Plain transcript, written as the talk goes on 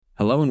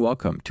Hello and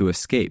welcome to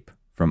Escape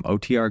from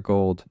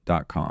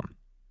OTRGold.com.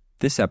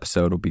 This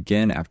episode will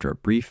begin after a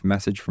brief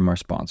message from our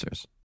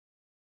sponsors.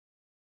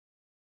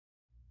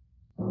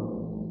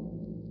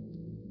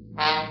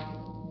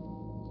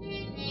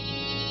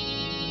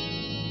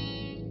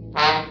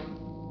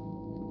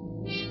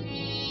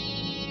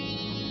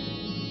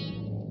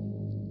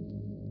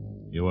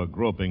 You are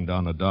groping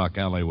down a dark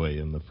alleyway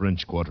in the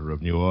French Quarter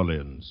of New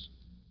Orleans,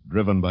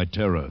 driven by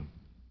terror,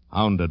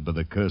 hounded by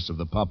the curse of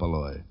the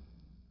Papaloy,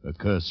 a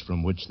curse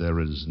from which there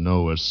is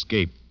no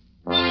escape.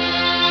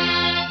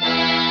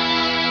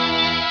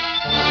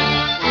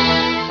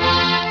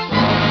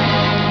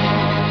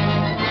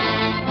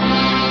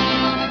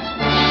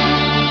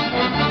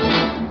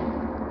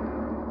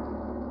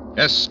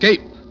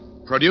 Escape,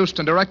 produced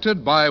and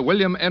directed by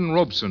William N.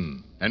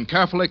 Robeson, and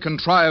carefully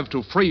contrived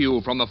to free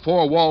you from the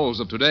four walls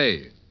of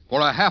today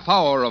for a half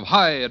hour of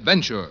high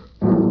adventure.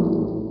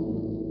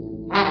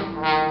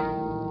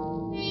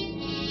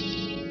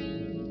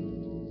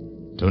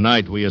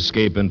 Tonight we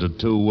escape into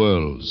two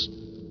worlds,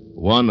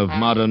 one of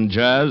modern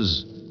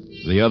jazz,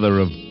 the other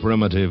of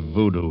primitive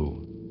voodoo,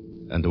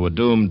 and to a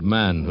doomed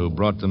man who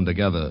brought them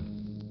together,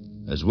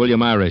 as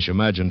William Irish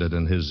imagined it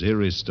in his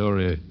eerie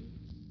story,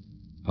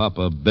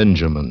 Papa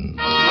Benjamin.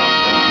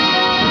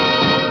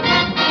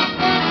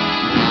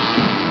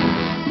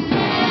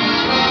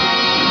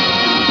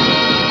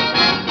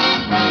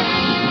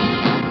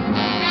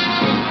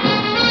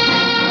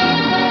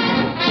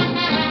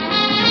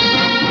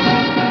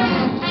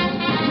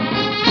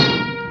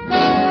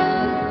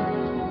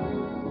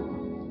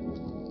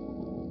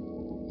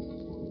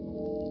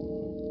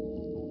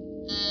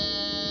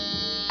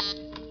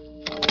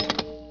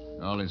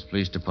 Orleans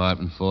Police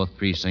Department, 4th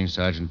Precinct,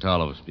 Sergeant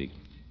Tolliver speaking.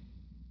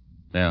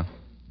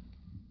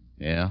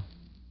 Yeah?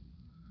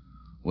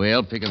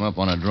 Well, pick him up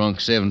on a drunk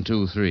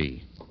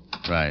 723.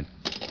 Right.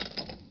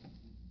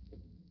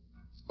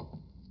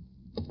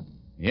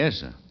 Yes,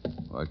 sir.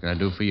 What can I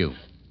do for you?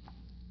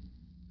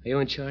 Are you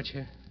in charge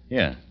here?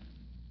 Yeah.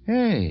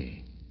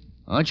 Hey,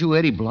 aren't you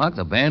Eddie Block,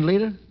 the band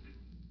leader?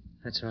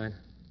 That's right.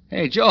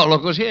 Hey, Joe,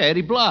 look who's here,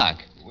 Eddie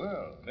Block.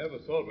 Well, never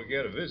thought we'd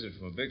get a visit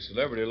from a big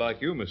celebrity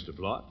like you, Mr.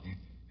 Block.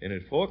 And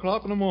at 4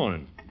 o'clock in the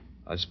morning.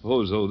 I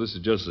suppose, though, this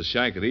is just the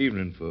shank of the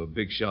evening for a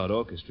big-shot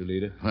orchestra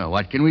leader. Well,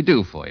 what can we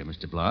do for you,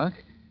 Mr. Block?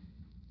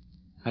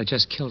 I've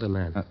just killed a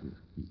man.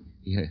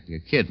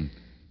 You're kidding.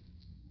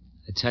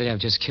 I tell you, I've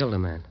just killed a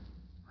man.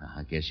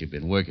 I guess you've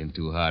been working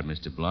too hard,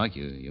 Mr. Block.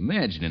 You're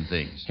imagining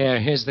things.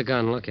 Here's the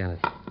gun. Look at it.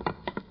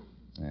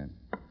 Yeah.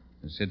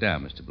 Sit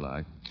down, Mr.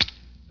 Block.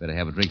 Better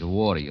have a drink of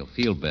water. You'll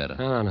feel better.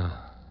 No.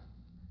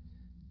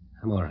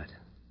 I'm all right.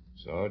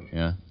 Sarge?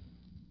 Yeah?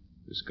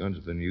 This gun's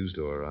been used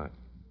all right.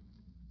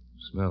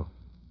 Smell.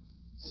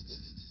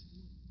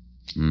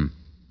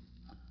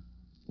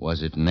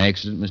 Was it an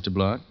accident, Mr.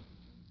 Block?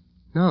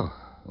 No.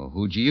 Well,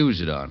 who'd you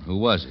use it on? Who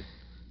was it?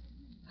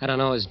 I don't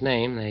know his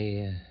name.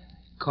 They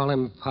call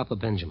him Papa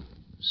Benjamin.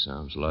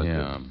 Sounds like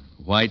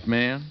White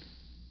man?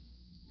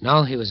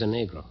 No, he was a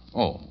Negro.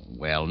 Oh,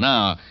 well,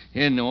 now,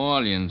 in New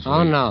Orleans...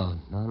 Oh, no.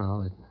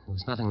 It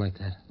was nothing like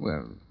that.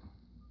 Well,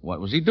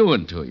 what was he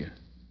doing to you?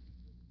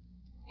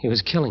 He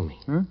was killing me.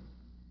 Huh?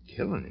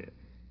 Killing you?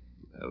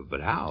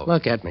 But how?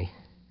 Look at me.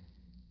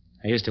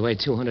 I used to weigh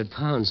 200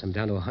 pounds. I'm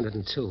down to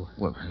 102.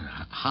 Well,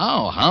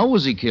 how? How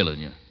was he killing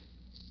you?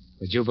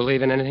 Would you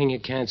believe in anything you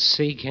can't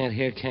see, can't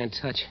hear, can't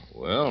touch?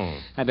 Well...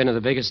 I've been to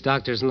the biggest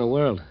doctors in the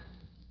world.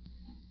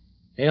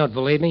 They don't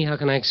believe me. How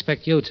can I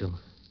expect you to?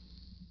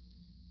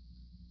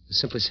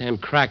 Simply say I'm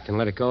cracked and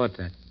let it go at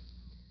that.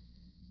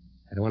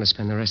 I don't want to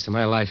spend the rest of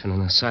my life in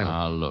an asylum.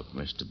 Now, look,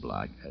 Mr.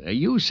 Block.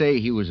 You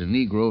say he was a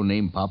Negro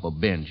named Papa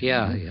Benjamin.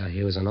 Yeah.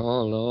 He was an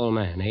old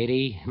man.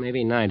 80,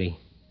 maybe 90.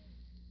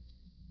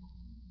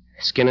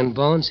 Skin and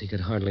bones, he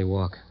could hardly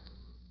walk.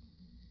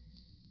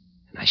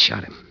 And I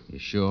shot him. You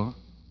sure?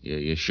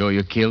 You sure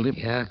you killed him?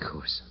 Yeah, of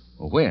course.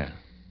 Well, where?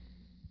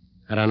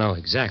 I don't know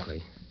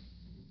exactly.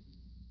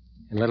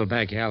 In a little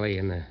back alley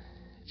in the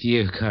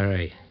Vieux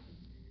Carré.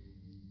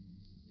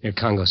 Near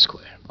Congo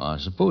Square.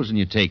 Supposing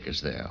you take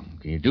us there.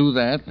 Can you do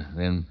that?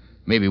 Then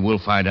maybe we'll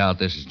find out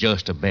this is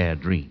just a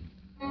bad dream.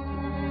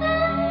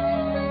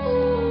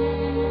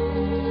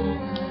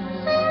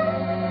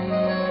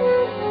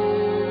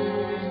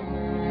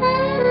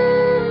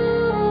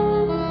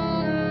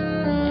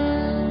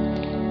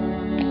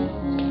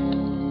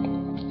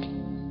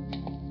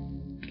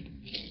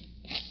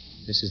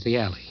 This is the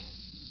alley.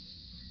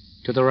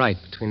 To the right,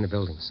 between the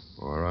buildings.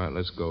 All right,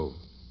 let's go.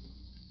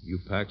 You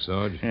pack,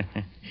 Sarge?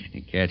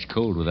 You catch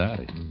cold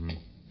without it. Mm-hmm.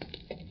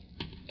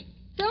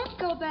 Don't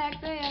go back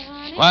there,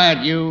 honey.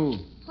 Quiet, you.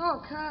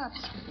 Oh,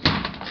 cops.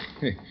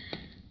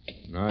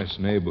 Nice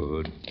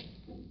neighborhood.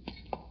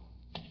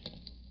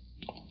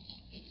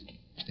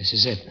 This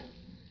is it.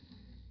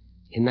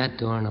 In that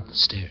door and up the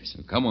stairs.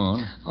 Come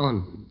on.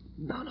 Oh,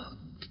 no.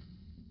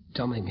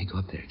 Don't make me go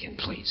up there again,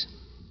 please.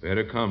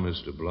 Better come,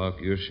 Mr. Block.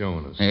 You're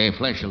showing us. Hey,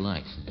 flash a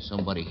light. There's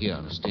somebody here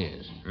on the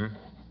stairs. Huh?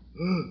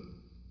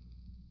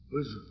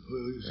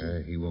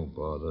 He He won't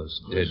bother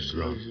us. Dead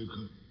drunk.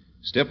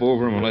 Step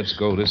over him and let's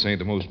go. This ain't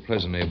the most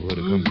pleasant neighborhood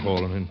to come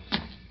crawling in.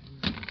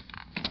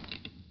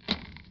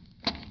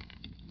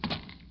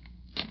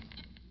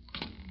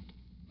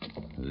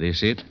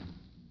 This it?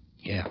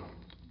 Yeah.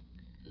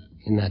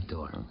 In that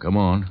door. Come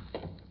on.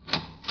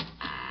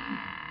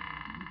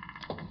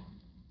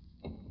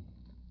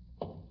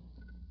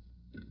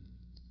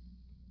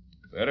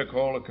 Better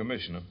call the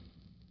commissioner.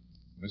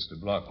 Mr.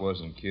 Block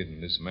wasn't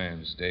kidding. This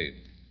man's dead.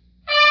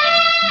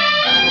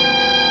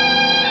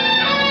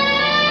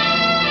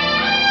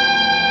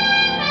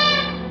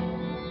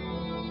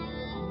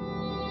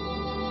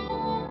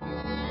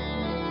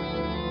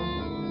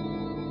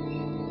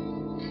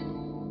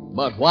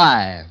 But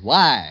why?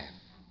 Why?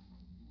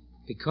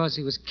 Because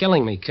he was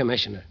killing me,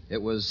 Commissioner.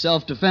 It was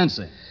self-defense.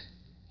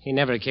 He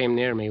never came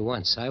near me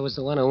once. I was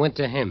the one who went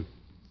to him.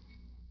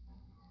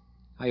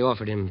 I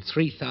offered him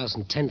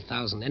 $3,000,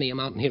 $10,000, any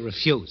amount, and he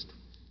refused.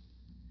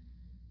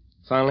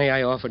 Finally,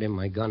 I offered him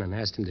my gun and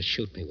asked him to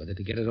shoot me with it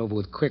to get it over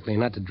with quickly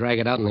and not to drag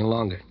it out any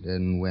longer.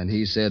 Then when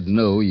he said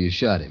no, you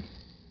shot him.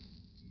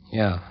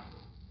 Yeah.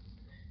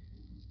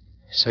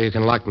 So you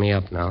can lock me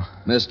up now.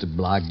 Mr.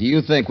 Block, do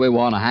you think we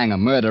want to hang a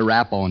murder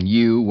rap on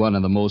you, one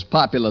of the most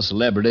popular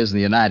celebrities in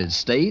the United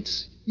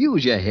States?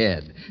 Use your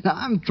head. Now,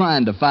 I'm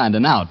trying to find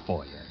an out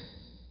for you.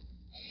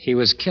 He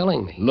was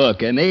killing me.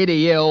 Look, an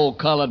 80-year-old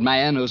colored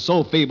man who's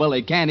so feeble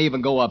he can't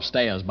even go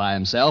upstairs by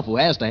himself, who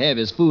has to have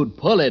his food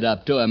pulled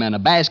up to him in a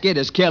basket,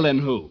 is killing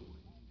who?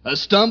 A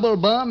stumble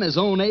bum his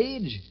own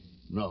age?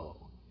 No.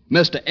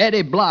 Mr.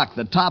 Eddie Block,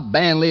 the top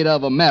band leader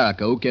of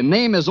America, who can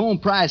name his own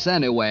price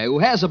anywhere, who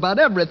has about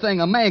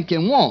everything a man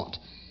can want.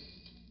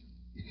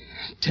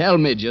 Tell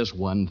me just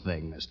one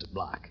thing, Mr.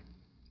 Block.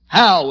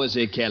 How was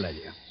he killing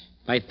you?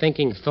 By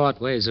thinking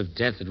thought waves of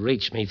death that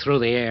reached me through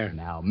the air.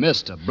 Now,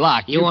 Mr.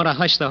 Block, You want to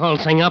hush the whole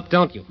thing up,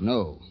 don't you?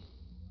 No.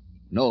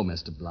 No,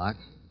 Mr. Block.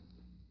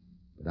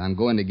 But I'm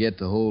going to get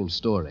the whole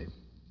story.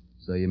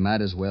 So you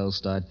might as well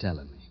start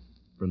telling me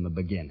from the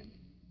beginning.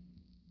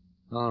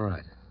 All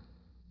right.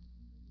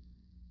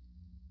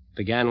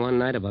 Began one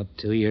night about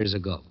 2 years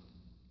ago.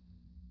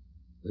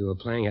 We were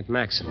playing at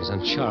Maxim's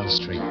on Charles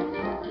Street.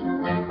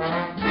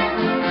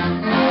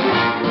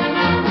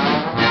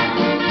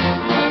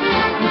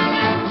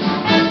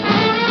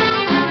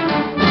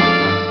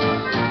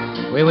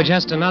 We were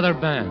just another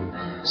band.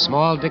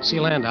 Small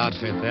Dixieland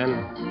outfit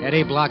then.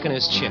 Eddie Block and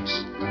his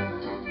Chips.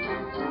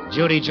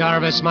 Judy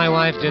Jarvis, my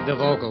wife, did the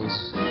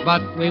vocals.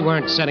 But we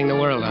weren't setting the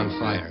world on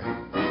fire.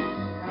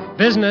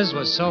 Business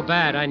was so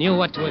bad I knew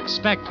what to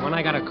expect when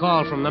I got a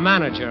call from the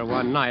manager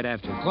one night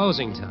after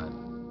closing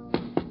time.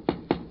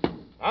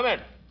 Come in.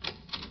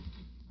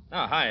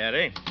 Oh, hi,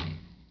 Eddie.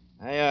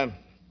 I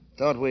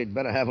thought we'd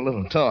better have a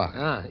little talk.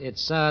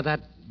 It's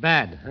that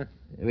bad, huh?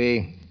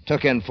 We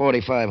took in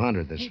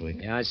 $4,500 this week.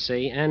 Yeah, I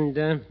see.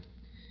 And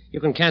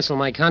you can cancel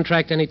my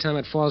contract anytime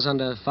it falls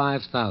under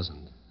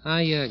 $5,000.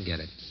 I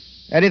get it.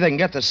 Eddie, they can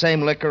get the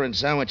same liquor and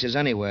sandwiches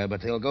anywhere,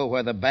 but they'll go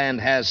where the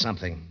band has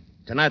something.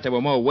 Tonight there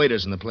were more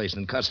waiters in the place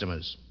than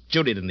customers.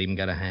 Judy didn't even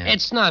get a hand.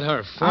 It's not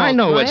her fault. I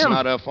know it's Graham.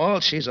 not her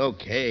fault. She's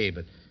okay,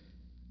 but...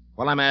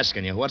 Well, I'm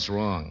asking you, what's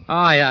wrong?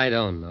 I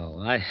don't know.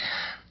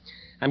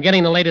 I'm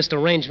getting the latest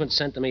arrangement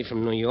sent to me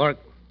from New York.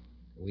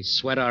 We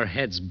sweat our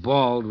heads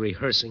bald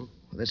rehearsing.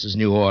 This is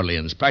New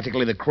Orleans,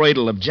 practically the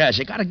cradle of jazz.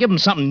 You gotta give them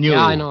something new.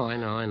 Yeah, I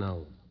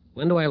know.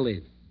 When do I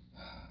leave?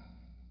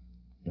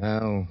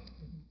 Well,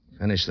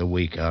 finish the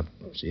week out.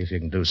 See if you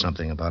can do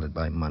something about it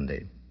by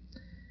Monday.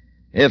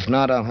 If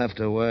not, I'll have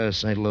to wire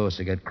St. Louis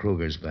to get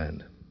Kruger's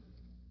band.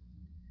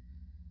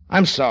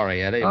 I'm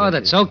sorry, Eddie. Oh,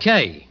 that's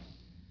okay.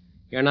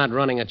 You're not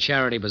running a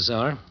charity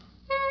bazaar.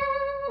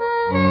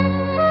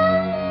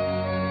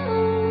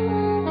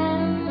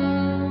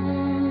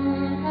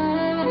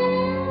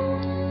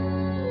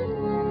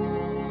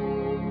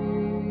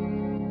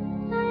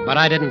 But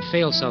I didn't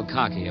feel so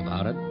cocky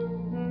about it.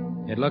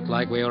 It looked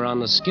like we were on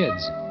the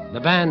skids. The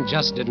band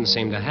just didn't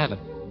seem to have it.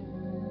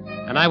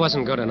 And I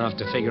wasn't good enough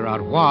to figure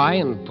out why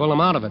and pull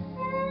them out of it.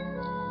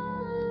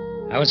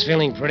 I was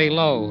feeling pretty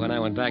low when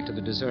I went back to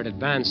the deserted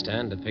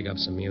bandstand to pick up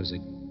some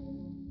music.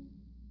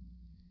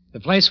 The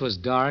place was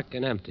dark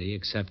and empty,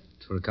 except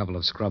for a couple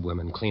of scrub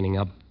women cleaning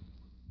up.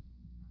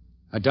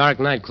 A dark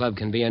nightclub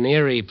can be an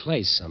eerie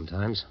place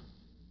sometimes.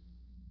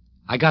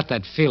 I got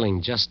that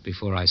feeling just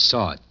before I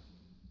saw it.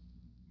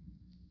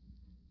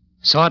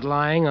 Saw it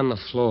lying on the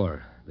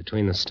floor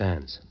between the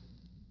stands.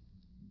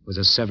 It was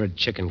a severed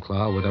chicken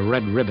claw with a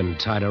red ribbon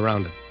tied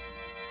around it.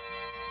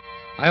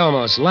 I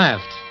almost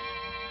laughed.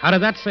 How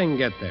did that thing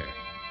get there?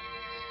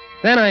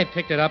 Then I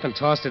picked it up and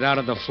tossed it out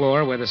of the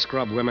floor where the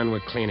scrub women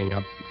were cleaning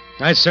up.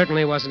 I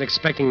certainly wasn't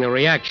expecting the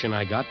reaction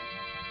I got.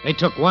 They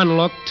took one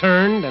look,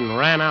 turned, and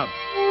ran out.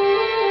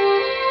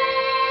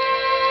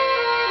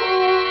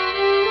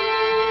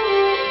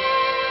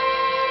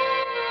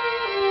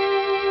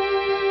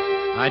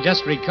 I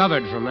just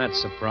recovered from that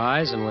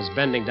surprise and was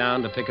bending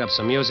down to pick up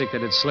some music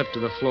that had slipped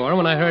to the floor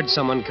when I heard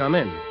someone come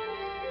in.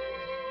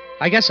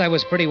 I guess I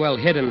was pretty well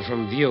hidden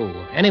from view.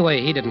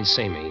 Anyway, he didn't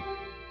see me.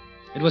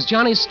 It was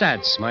Johnny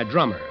Statz, my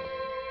drummer,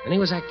 and he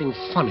was acting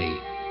funny.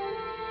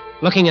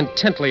 looking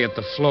intently at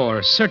the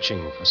floor,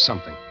 searching for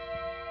something.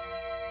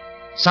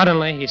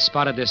 Suddenly, he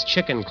spotted this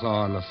chicken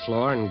claw on the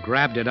floor and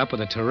grabbed it up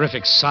with a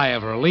terrific sigh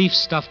of relief,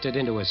 stuffed it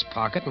into his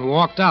pocket, and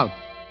walked out.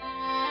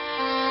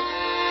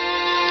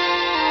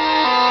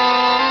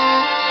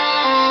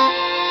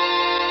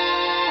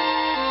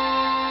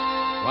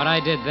 What I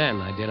did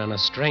then, I did on a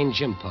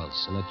strange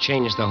impulse, and it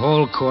changed the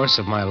whole course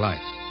of my life.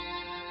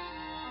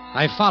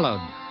 I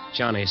followed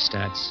Johnny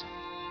Stats.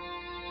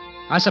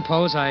 I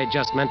suppose I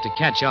just meant to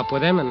catch up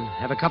with him and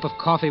have a cup of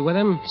coffee with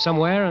him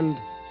somewhere and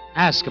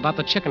ask about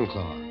the chicken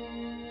claw.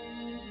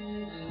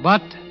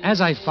 But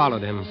as I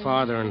followed him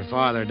farther and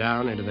farther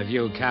down into the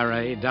Vieux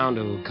Carré, down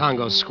to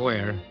Congo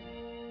Square,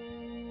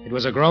 it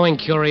was a growing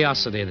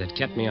curiosity that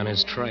kept me on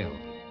his trail.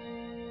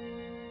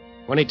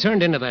 When he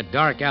turned into that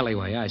dark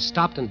alleyway, I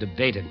stopped and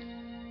debated.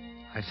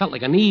 I felt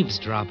like an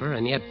eavesdropper,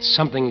 and yet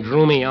something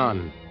drew me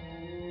on.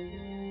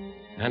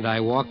 And I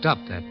walked up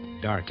that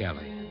dark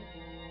alley.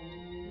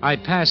 I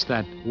passed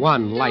that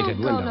one lighted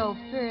window. Don't go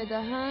no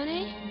further,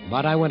 honey.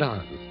 But I went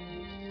on.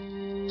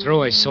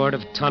 Through a sort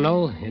of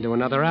tunnel into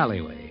another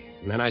alleyway,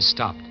 and then I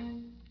stopped.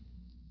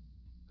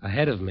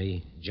 Ahead of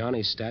me,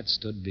 Johnny Stats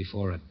stood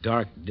before a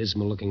dark,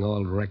 dismal-looking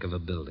old wreck of a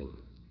building.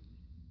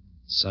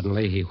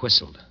 Suddenly, he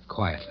whistled,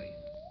 quietly.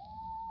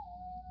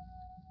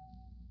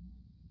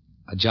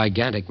 A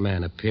gigantic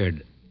man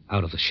appeared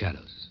out of the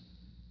shadows.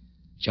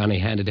 Johnny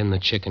handed him the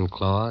chicken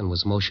claw and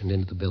was motioned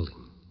into the building.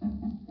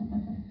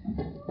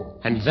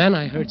 And then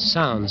I heard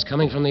sounds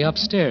coming from the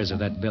upstairs of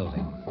that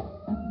building.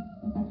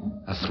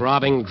 A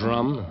throbbing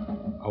drum,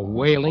 a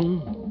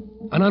wailing,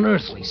 an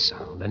unearthly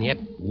sound, and yet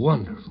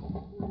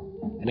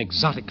wonderful. An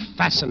exotic,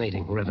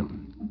 fascinating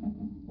rhythm.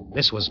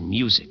 This was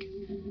music.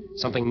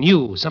 Something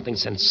new, something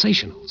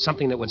sensational,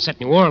 something that would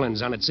set New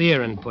Orleans on its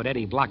ear and put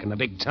Eddie Block in the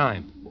big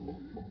time.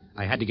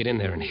 I had to get in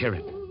there and hear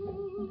it.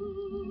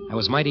 I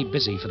was mighty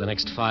busy for the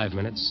next 5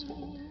 minutes.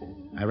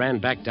 I ran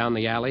back down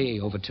the alley,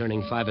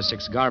 overturning 5 or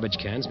 6 garbage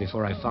cans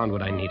before I found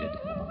what I needed.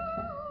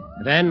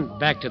 Then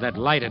back to that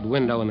lighted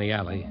window in the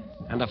alley,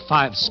 and a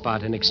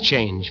 5-spot in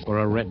exchange for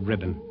a red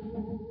ribbon.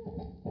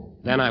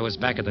 Then I was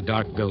back at the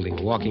dark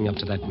building, walking up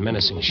to that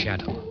menacing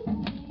shadow.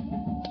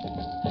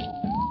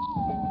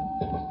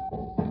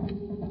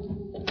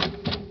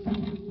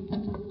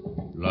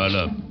 Light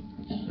up.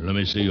 Let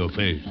me see your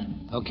face.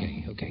 Okay.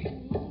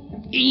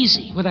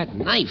 Easy with that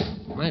knife.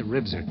 My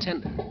ribs are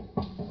tender.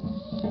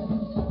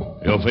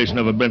 Your face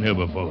never been here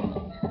before.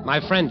 My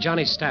friend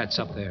Johnny Stats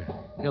up there.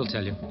 He'll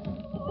tell you.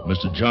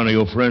 Mr. Johnny,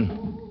 your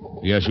friend?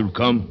 He asked you to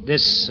come?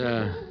 This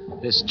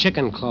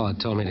chicken claw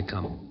told me to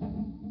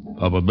come.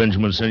 Papa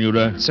Benjamin sent you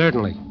there?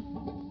 Certainly.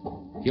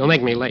 You'll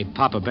make me late.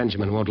 Papa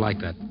Benjamin won't like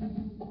that.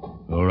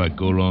 All right,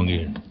 go along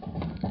in.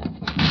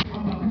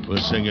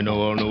 First thing you know,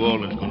 all New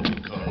Orleans going to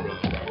be coming around.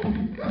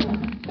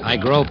 I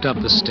groped up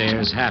the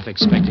stairs, half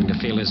expecting to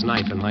feel his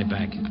knife in my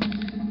back.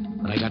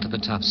 But I got to the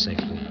top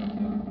safely.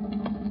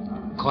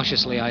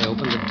 Cautiously, I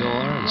opened the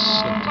door and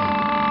slipped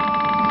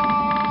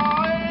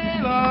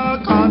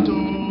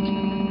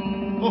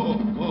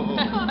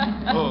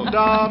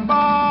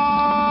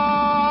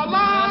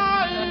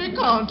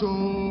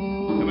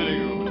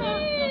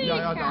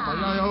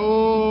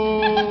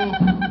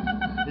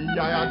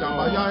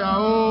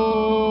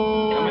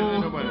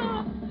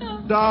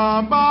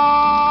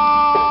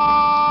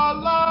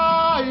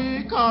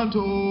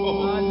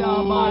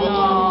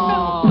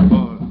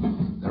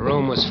The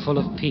room was full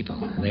of people.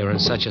 They were in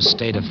such a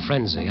state of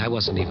frenzy, I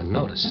wasn't even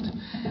noticed.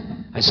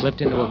 I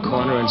slipped into a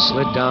corner and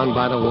slid down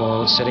by the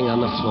wall, sitting on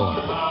the floor.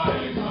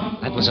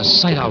 That was a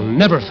sight I'll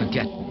never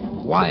forget.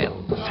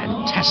 Wild,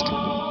 fantastic,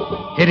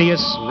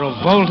 hideous,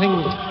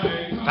 revolting,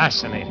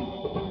 fascinating.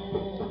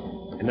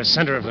 In the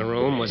center of the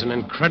room was an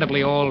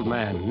incredibly old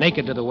man,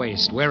 naked to the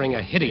waist, wearing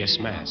a hideous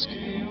mask,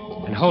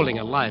 and holding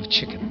a live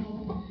chicken.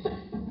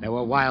 There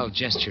were wild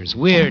gestures,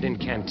 weird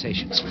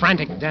incantations,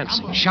 frantic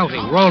dancing,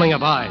 shouting, rolling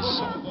of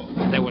eyes.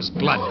 There was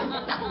blood.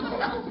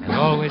 And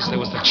always there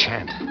was the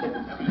chant.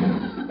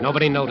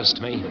 Nobody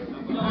noticed me.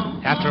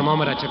 After a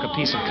moment, I took a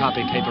piece of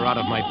copy paper out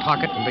of my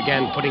pocket and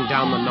began putting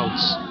down the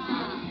notes.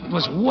 It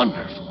was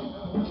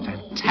wonderful,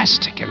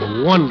 fantastic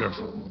and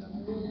wonderful.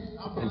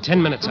 In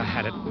 10 minutes, I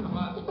had it,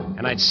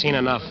 and I'd seen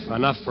enough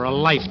for a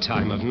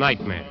lifetime of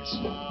nightmares.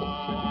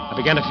 I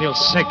began to feel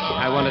sick.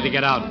 I wanted to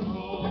get out.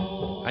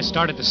 I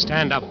started to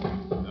stand up.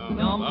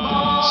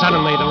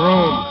 Suddenly, the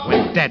room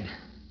went dead.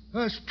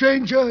 A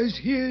stranger is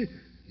here.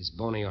 His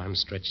bony arm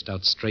stretched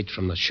out straight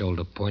from the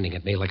shoulder, pointing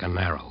at me like an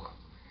arrow.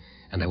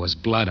 And there was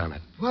blood on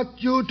it.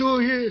 What you do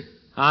here?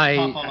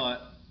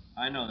 Papa,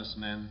 I know this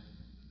man.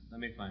 Let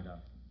me find out.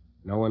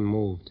 No one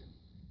moved.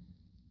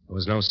 There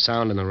was no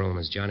sound in the room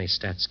as Johnny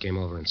Stats came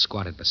over and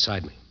squatted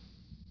beside me.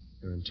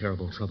 You're in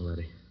terrible trouble,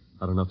 Eddie.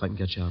 I don't know if I can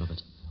get you out of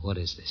it. What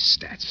is this,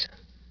 Stats?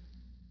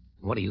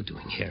 What are you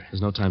doing here?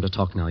 There's no time to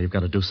talk now. You've got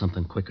to do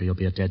something quick or you'll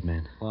be a dead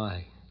man.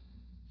 Why?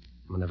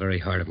 I'm in the very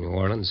heart of New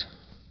Orleans.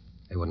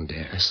 They wouldn't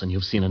dare. Listen,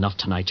 you've seen enough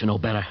tonight. You know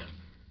better.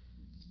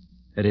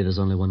 Eddie, there's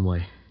only one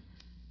way.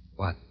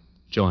 What?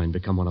 Join.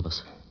 Become one of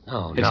us.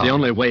 Oh, It's the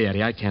only way,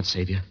 Eddie. I can't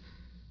save you.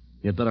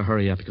 You'd better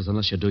hurry up, because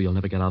unless you do, you'll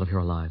never get out of here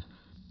alive.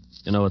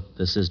 You know what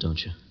this is,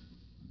 don't you?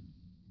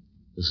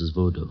 This is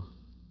voodoo.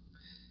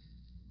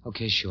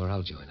 Okay, sure,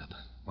 I'll join up.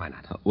 Why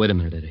not? Wait a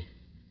minute, Eddie.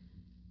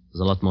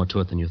 There's a lot more to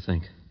it than you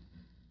think.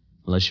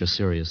 Unless you're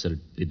serious,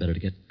 it'd be better to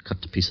get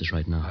cut to pieces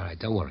right now. All right,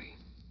 don't worry.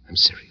 I'm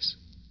serious.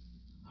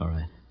 All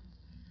right.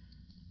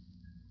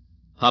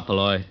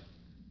 Hopaloi.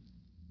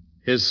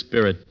 His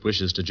spirit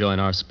wishes to join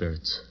our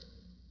spirits.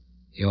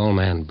 The old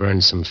man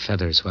burned some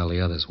feathers while the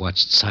others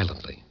watched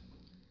silently.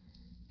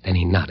 Then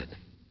he nodded.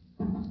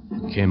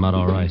 Came out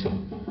all right.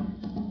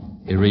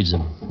 He reads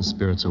them. The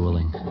spirits are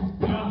willing.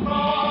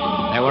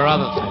 There were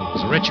other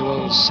things,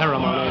 rituals,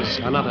 ceremonies,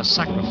 another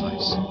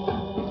sacrifice.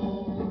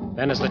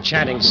 Then as the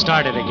chanting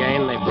started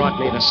again, they brought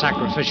me the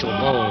sacrificial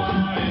bowl.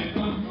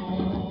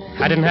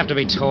 I didn't have to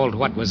be told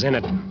what was in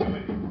it.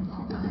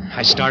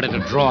 I started to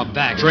draw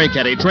back. Drink,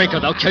 Eddie, drink, or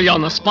they'll kill you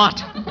on the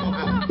spot.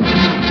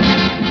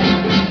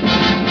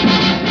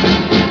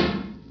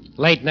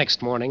 Late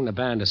next morning, the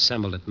band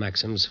assembled at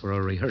Maxim's for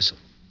a rehearsal.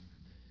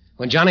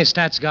 When Johnny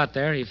Stats got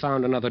there, he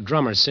found another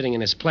drummer sitting in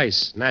his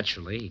place.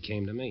 Naturally, he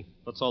came to me.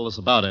 What's all this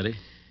about, Eddie?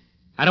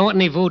 I don't want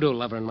any voodoo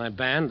lover in my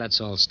band,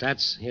 that's all,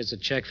 Stats. Here's a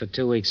check for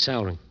 2 weeks'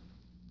 salary.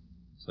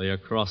 So you're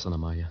crossing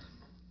him, are you?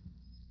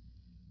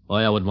 Boy,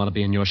 I wouldn't want to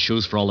be in your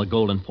shoes for all the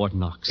gold in Fort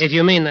Knox. If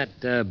you mean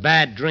that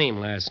bad dream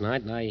last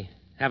night, I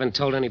haven't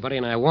told anybody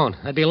and I won't.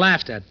 I'd be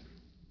laughed at.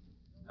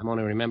 I'm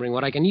only remembering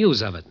what I can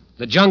use of it.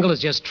 The jungle is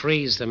just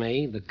trees to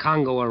me, the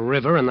Congo a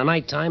river, and the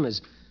nighttime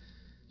is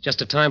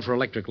just a time for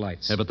electric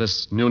lights. Hey, but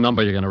this new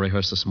number you're going to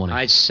rehearse this morning.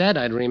 I said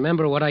I'd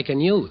remember what I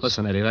can use.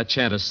 Listen, Eddie, that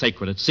chant is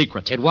sacred. It's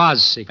secret. It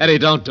was secret. Eddie,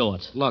 don't do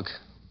it. Look,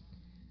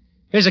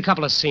 here's a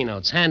couple of C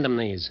notes. Hand them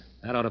these.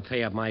 That ought to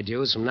pay up my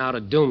dues from now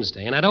to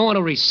doomsday. And I don't want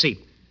a receipt.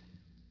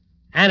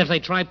 And if they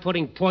try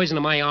putting poison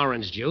in my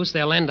orange juice,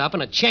 they'll end up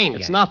in a chain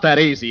gang. It's not that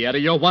easy, Eddie.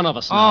 You're one of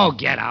us now. Oh,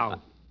 get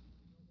out.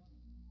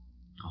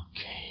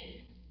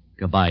 Okay.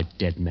 Goodbye,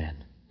 dead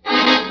man.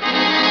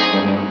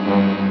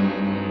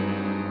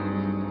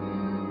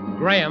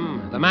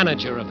 Graham, the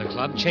manager of the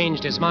club,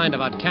 changed his mind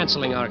about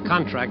canceling our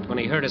contract when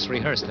he heard us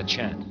rehearse the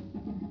chant.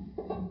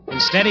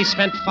 Instead, he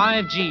spent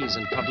 5 G's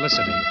in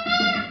publicity.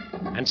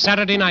 And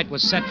Saturday night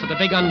was set for the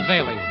big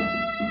unveiling.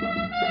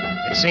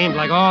 It seemed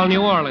like all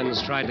New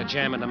Orleans tried to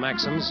jam into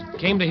Maxim's,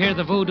 came to hear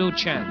the voodoo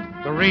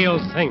chant, the real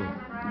thing.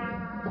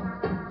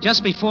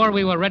 Just before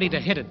we were ready to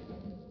hit it,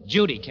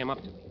 Judy came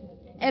up to me.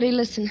 Eddie,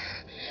 listen.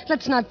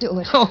 Let's not do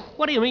it. Oh,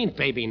 what do you mean,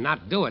 baby,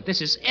 not do it?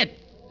 This is it.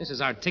 This is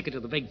our ticket to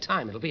the big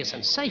time. It'll be a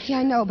sensation. Yeah,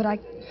 I know, but I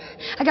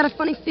got a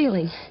funny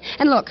feeling.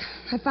 And look,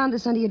 I found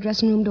this under your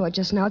dressing room door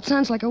just now. It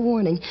sounds like a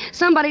warning.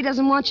 Somebody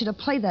doesn't want you to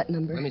play that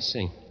number. Let me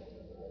see.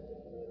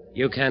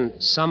 You can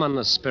summon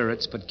the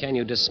spirits, but can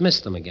you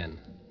dismiss them again?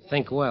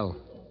 Think well.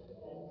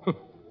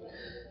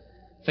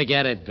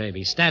 Forget it,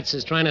 baby. Stats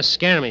is trying to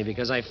scare me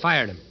because I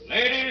fired him.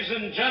 Ladies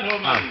and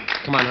gentlemen. Oh,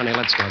 come on, honey,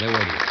 let's go. They're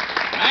waiting.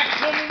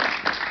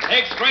 Maxim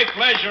takes great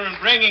pleasure in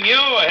bringing you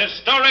a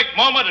historic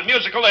moment in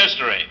musical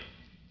history.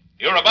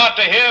 You're about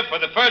to hear for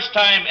the first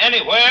time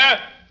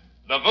anywhere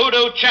the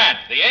voodoo chant,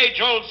 the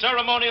age-old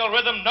ceremonial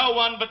rhythm no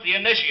one but the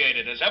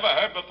initiated has ever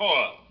heard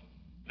before.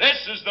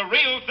 This is the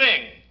real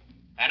thing,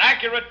 an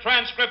accurate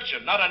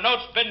transcription, not a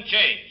note's been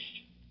changed.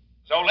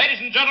 So, ladies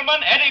and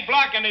gentlemen, Eddie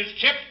Block and his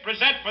Chips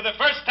present for the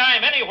first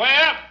time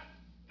anywhere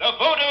the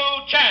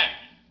voodoo chant.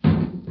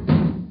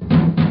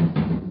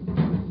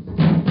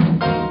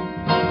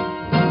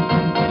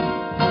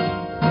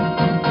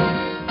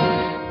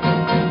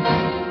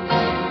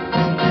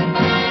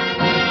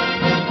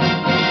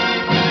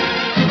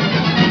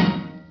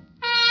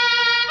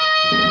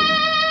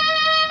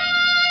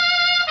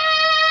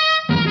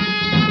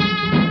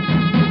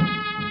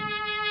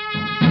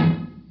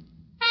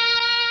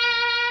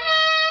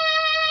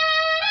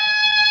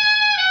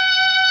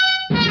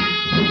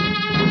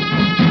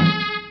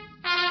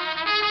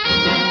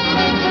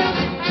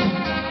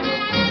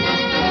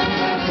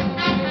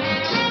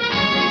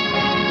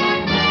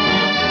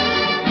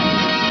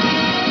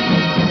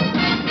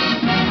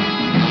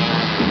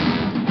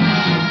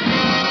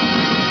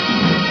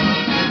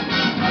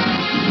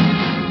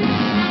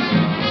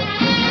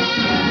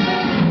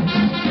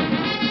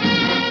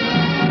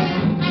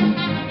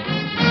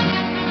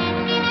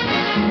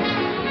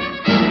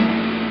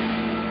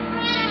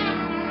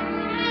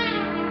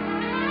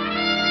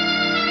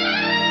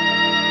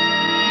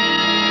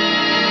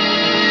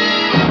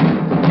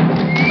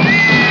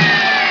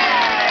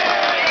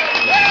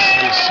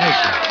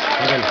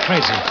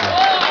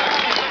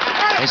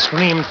 They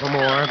screamed for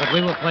more, but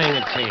we were playing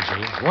it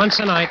cagey. Once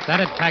a night,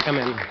 that'd pack 'em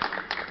in.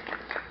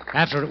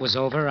 After it was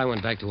over, I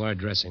went back to our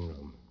dressing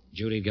room.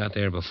 Judy got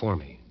there before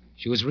me.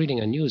 She was reading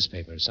a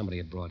newspaper somebody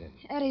had brought in.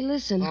 Eddie,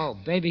 listen. Oh,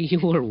 baby, you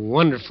were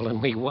wonderful, and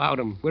we wowed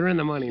 'em. We're in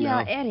the money now.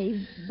 Yeah,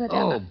 Eddie, but...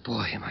 Oh,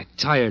 boy, am I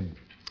tired.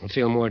 I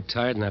feel more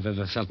tired than I've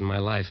ever felt in my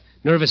life.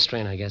 Nervous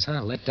strain, I guess,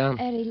 huh? Let down?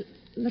 Eddie,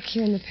 look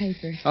here in the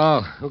paper.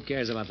 Oh, who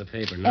cares about the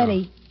paper now?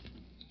 Eddie,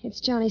 it's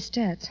Johnny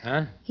Stats.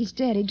 Huh? He's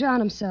dead. He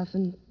drowned himself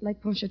in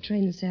Lake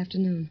Pontchartrain this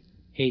afternoon.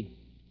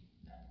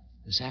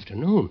 This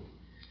afternoon?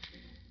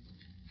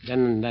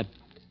 Then that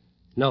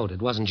note,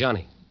 it wasn't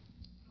Johnny.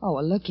 Oh,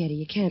 well, look, Eddie,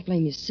 you can't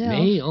blame yourself.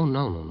 Me? Oh,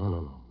 no.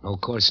 No,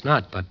 of course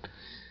not, but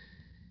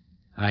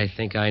I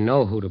think I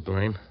know who to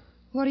blame.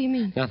 What do you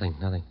mean? Nothing.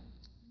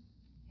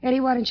 Eddie,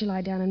 why don't you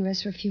lie down and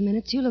rest for a few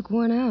minutes? You look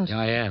worn out. Yeah,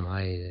 I am.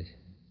 I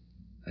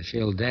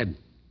feel dead.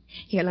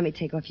 Here, let me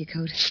take off your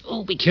coat.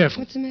 Oh, be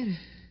careful. What's the matter?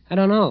 I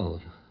don't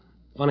know.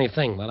 Funny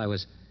thing, while I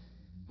was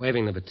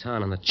waving the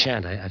baton on the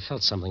chant, I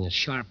felt something, a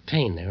sharp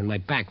pain there in my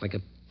back, like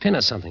a pin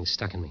or something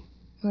stuck in me.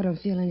 Oh, I don't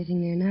feel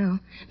anything there now.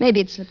 Maybe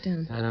it slipped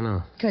down. I don't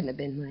know. Couldn't have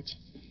been much.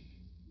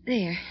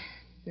 There.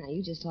 Now,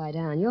 you just lie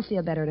down. You'll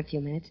feel better in a few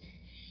minutes.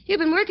 You've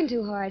been working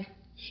too hard.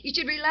 You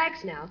should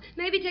relax now.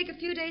 Maybe take a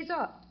few days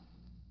off.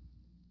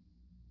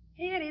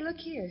 Hey, Eddie, look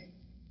here.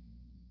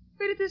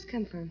 Where did this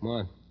come from?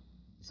 What?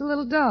 It's a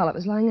little doll. It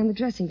was lying on the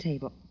dressing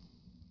table.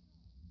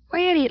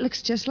 Why, Eddie, it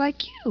looks just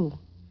like you.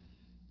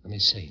 Let me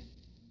see.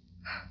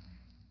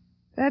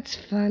 That's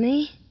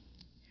funny.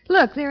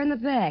 Look, there in the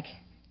back.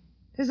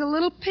 There's a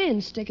little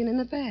pin sticking in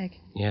the back.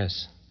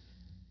 Yes.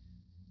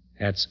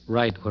 That's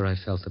right where I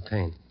felt the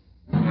pain.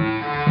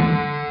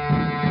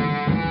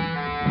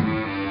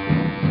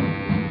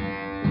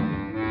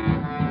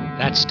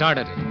 That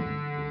started it.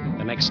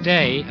 The next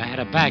day, I had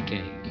a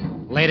backache.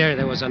 Later,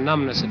 there was a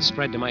numbness that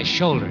spread to my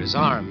shoulders,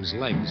 arms,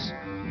 legs.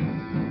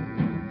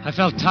 I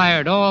felt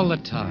tired all the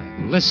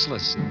time,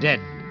 listless, dead.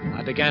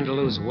 I began to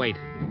lose weight.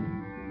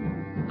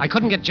 I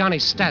couldn't get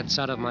Johnny's stats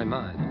out of my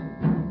mind.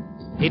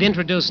 He'd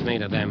introduced me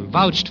to them,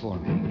 vouched for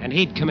me, and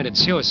he'd committed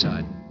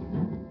suicide.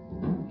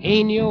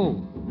 He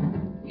knew.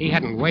 He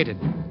hadn't waited.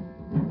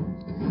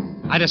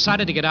 I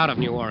decided to get out of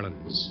New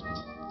Orleans.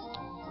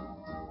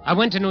 I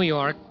went to New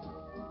York,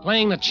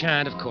 playing the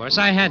chant, of course.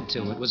 I had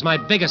to. It was my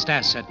biggest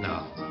asset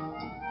now.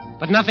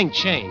 But nothing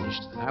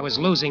changed. I was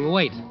losing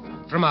weight,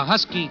 from a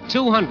husky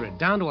 200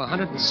 down to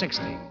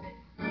 160.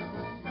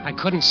 I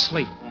couldn't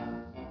sleep.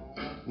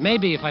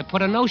 Maybe if I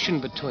put an ocean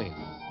between.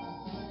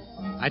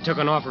 I took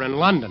an offer in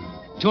London,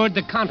 toured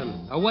the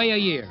continent, away a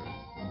year.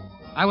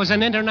 I was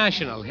an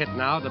international hit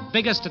now, the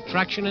biggest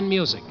attraction in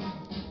music.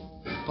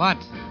 But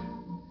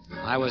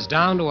I was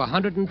down to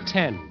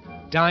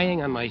 110,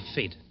 dying on my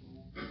feet.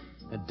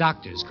 The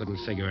doctors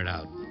couldn't figure it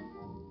out.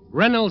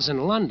 Reynolds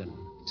in London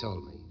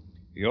told me.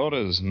 You're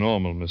as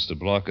normal, Mr.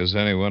 Block, as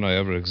anyone I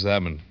ever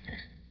examined.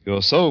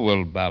 You're so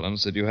well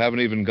balanced that you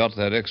haven't even got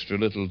that extra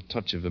little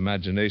touch of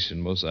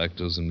imagination most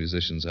actors and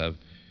musicians have.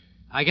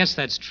 I guess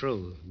that's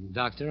true,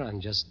 Doctor.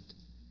 I'm just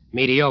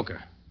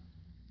mediocre.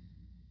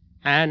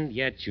 And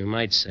yet, you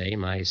might say,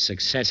 my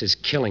success is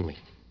killing me.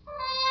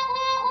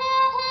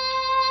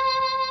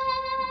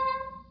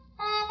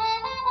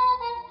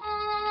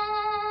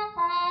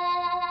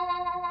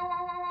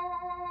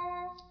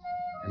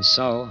 And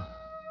so,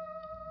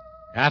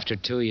 after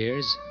 2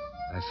 years,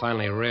 I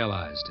finally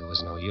realized it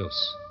was no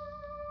use.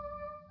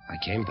 I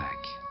came back.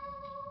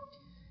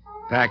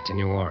 Back to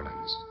New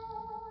Orleans.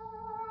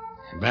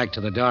 And back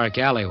to the dark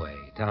alleyway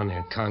down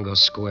near Congo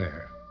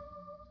Square.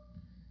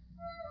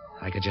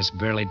 I could just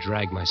barely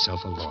drag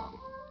myself along.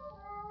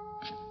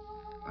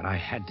 But I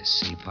had to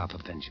see Papa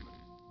Benjamin.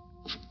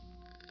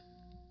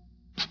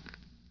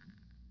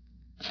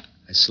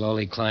 I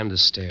slowly climbed the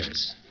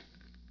stairs,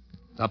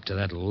 up to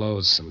that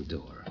loathsome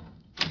door.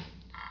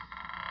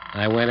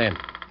 I went in.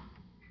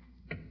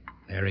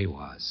 There he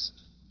was.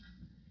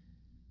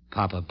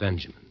 Papa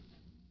Benjamin,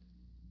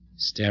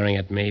 staring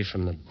at me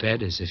from the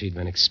bed as if he'd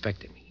been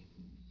expecting me.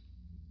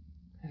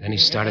 And then he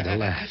started to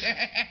laugh.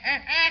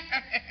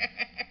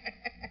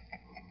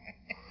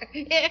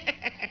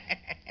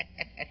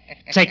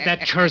 Take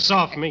that curse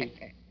off me.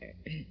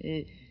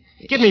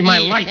 Give me my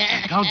life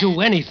back. I'll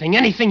do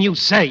anything you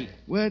say.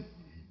 What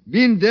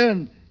been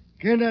done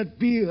cannot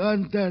be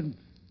undone.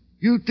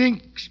 You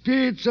think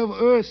spirits of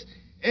earth,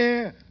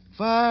 air,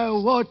 fire,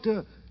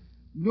 water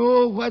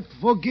know what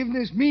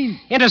forgiveness means?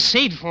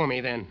 Intercede for me,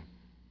 then.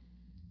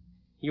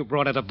 You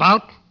brought it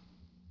about.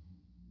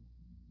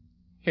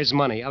 Here's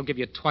money. I'll give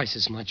you twice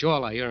as much.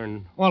 All I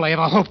earn. All I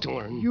ever hope to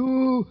earn.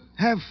 You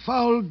have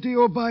fouled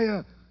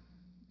Diobaya.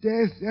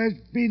 Death has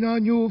been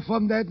on you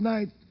from that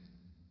night.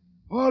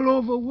 All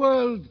over the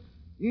world,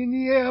 in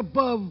the air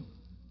above,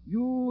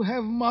 you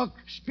have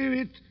mocked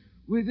spirit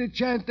with the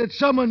chant that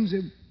summons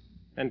him.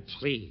 Then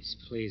please,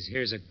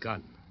 here's a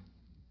gun.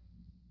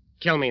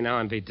 Kill me now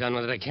and be done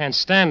with it. I can't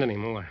stand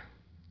anymore.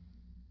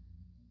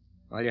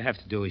 All you have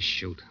to do is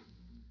shoot.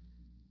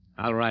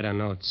 I'll write a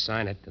note,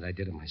 sign it, that I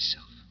did it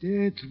myself.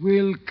 Death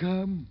will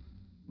come,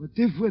 but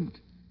different.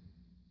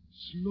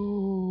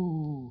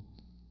 Slow.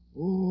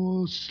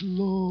 Oh,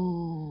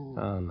 slow.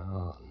 Oh,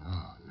 no.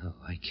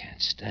 I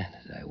can't stand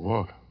it. I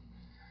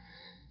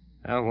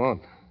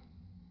won't.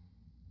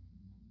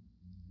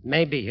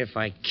 Maybe if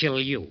I kill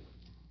you,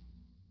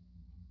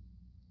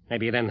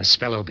 maybe then the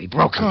spell will be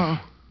broken.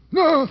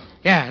 No.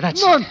 Yeah,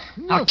 that's No, it.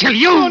 I'll kill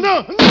you.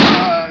 No.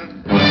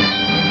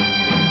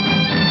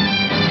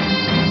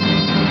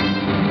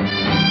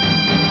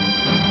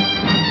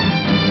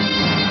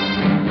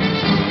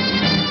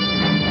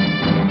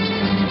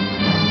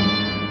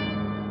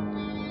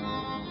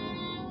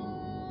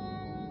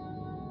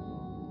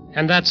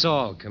 And that's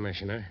all,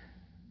 Commissioner.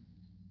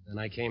 Then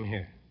I came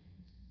here.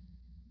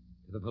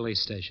 To the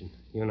police station.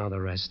 You know the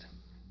rest.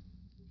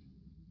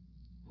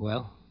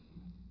 Well?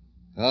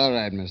 All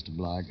right, Mr.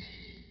 Block.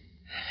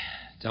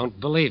 Don't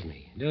believe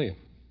me, do you?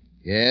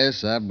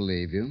 Yes, I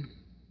believe you.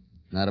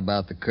 Not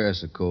about the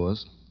curse, of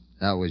course.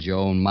 That was your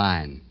own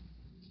mind.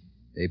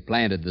 They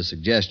planted the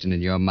suggestion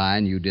in your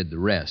mind, you did the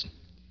rest.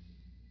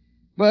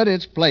 But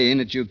it's plain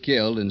that you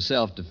killed in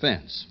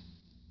self-defense.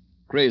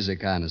 Crazy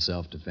kind of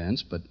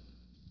self-defense, but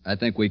I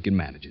think we can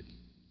manage it.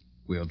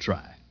 We'll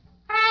try.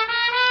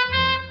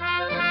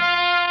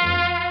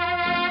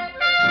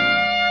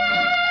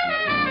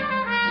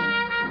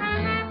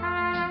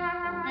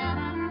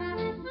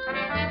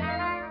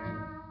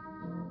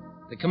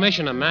 The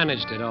commissioner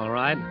managed it all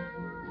right.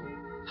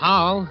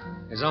 How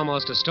is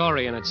almost a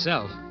story in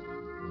itself.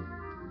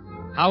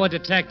 How a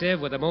detective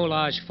with a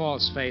moulage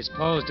false face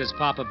posed as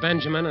Papa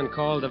Benjamin and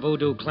called the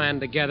Voodoo clan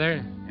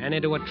together and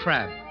into a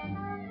trap.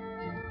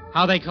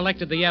 How they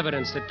collected the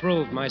evidence that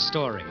proved my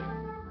story.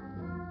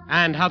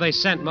 And how they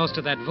sent most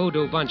of that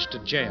Voodoo bunch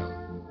to jail.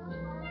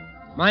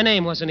 My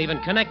name wasn't even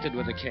connected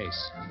with the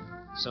case.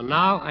 So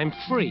now I'm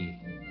free.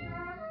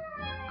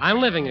 I'm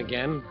living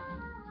again.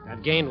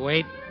 I've gained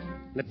weight.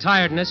 The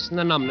tiredness and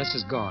the numbness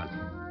is gone.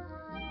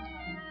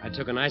 I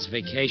took a nice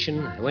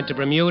vacation. I went to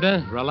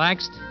Bermuda,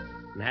 relaxed,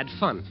 and had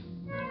fun.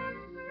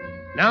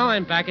 Now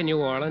I'm back in New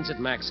Orleans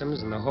at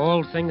Maxim's, and the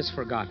whole thing is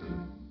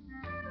forgotten.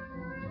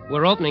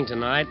 We're opening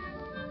tonight.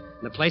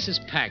 The place is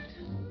packed.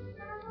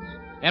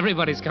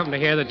 Everybody's come to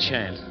hear the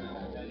chant.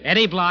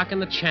 Eddie Block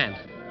and the chant.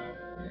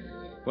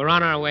 We're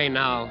on our way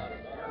now.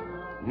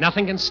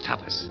 Nothing can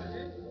stop us.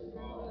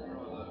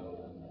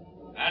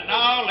 And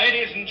now,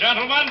 ladies and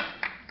gentlemen,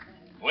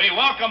 we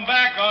welcome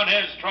back on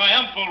his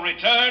triumphal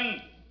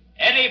return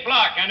Eddie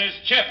Block and his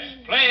Chips,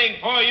 playing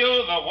for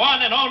you the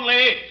one and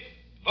only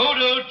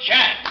Voodoo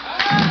Chant.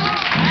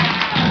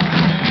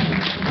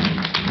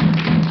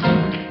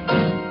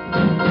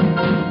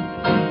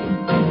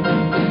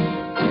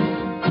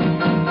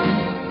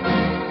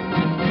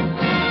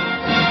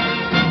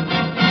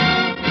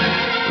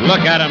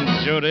 Look at them,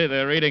 Judy.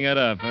 They're eating it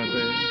up, aren't they?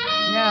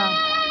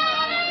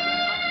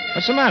 Yeah.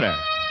 What's the matter?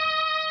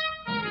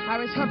 I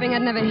was hoping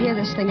I'd never hear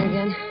this thing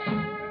again.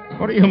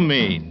 What do you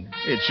mean?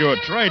 It's your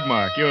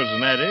trademark, yours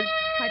and Eddie's.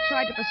 I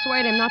tried to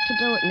persuade him not to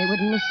do it, and he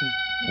wouldn't listen.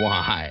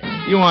 Why?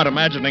 You aren't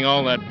imagining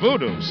all that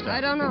voodoo stuff.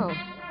 I don't know.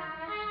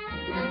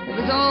 It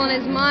was all in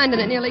his mind,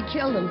 and it nearly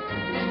killed him.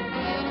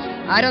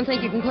 I don't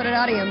think you can put it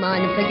out of your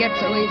mind and forget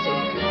so easy.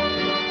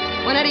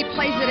 When Eddie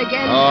plays it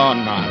again... Oh,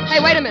 nonsense.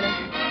 Hey, wait a minute.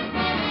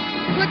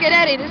 Look at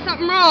Eddie. There's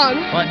something wrong.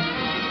 What?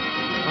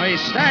 Oh, he's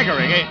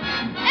staggering. Eddie!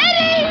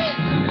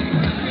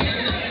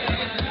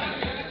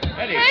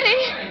 Eddie!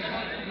 Eddie!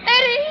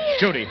 Eddie!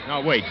 Judy,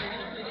 now wait.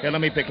 Here,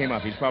 let me pick him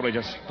up. He's probably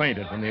just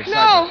fainted from the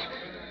excitement.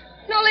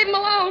 No, leave him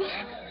alone.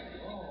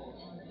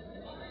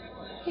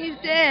 He's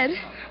dead.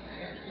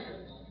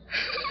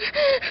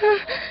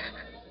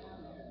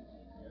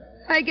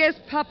 I guess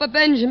Papa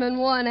Benjamin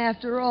won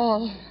after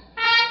all.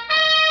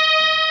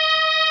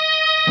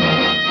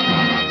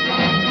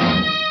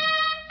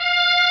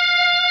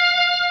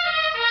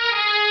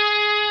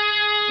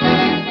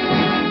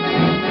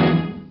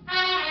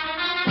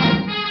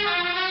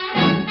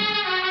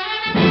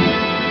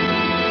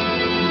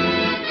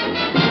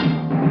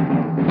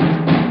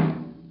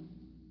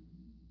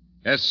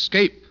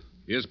 Escape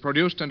is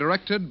produced and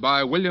directed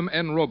by William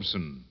N.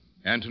 Robeson,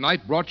 and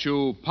tonight brought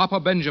you Papa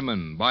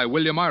Benjamin by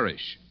William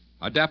Irish,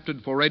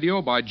 adapted for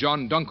radio by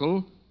John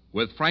Dunkel,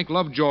 with Frank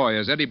Lovejoy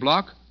as Eddie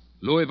Block,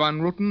 Louis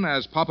Van Ruten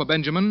as Papa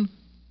Benjamin,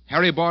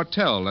 Harry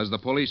Bartell as the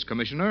police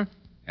commissioner,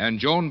 and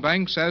Joan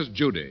Banks as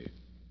Judy.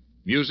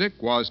 Music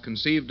was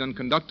conceived and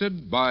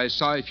conducted by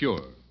Cy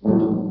Feuer.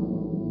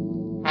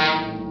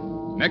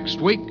 Next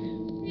week...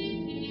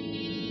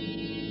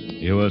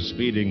 You are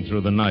speeding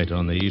through the night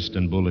on the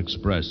Istanbul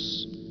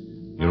Express.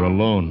 You're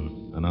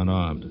alone and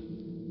unarmed.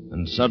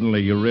 And suddenly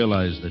you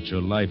realize that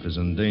your life is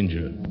in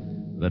danger,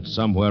 that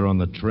somewhere on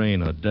the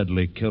train are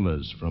deadly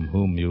killers from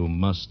whom you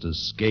must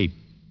escape.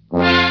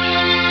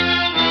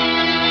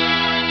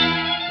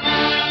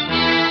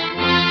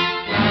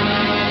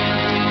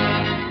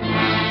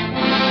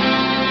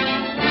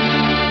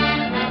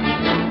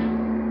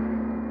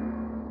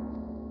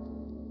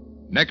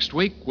 Next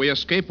week, we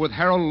escape with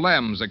Harold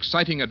Lamb's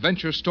exciting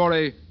adventure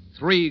story,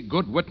 Three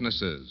Good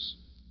Witnesses.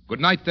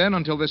 Good night, then,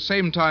 until this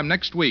same time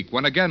next week,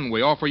 when again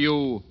we offer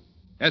you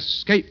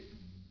Escape.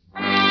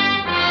 This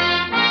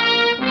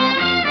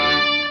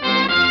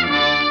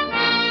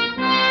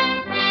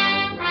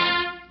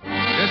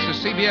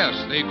is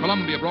CBS, the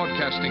Columbia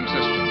Broadcasting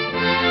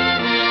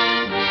System.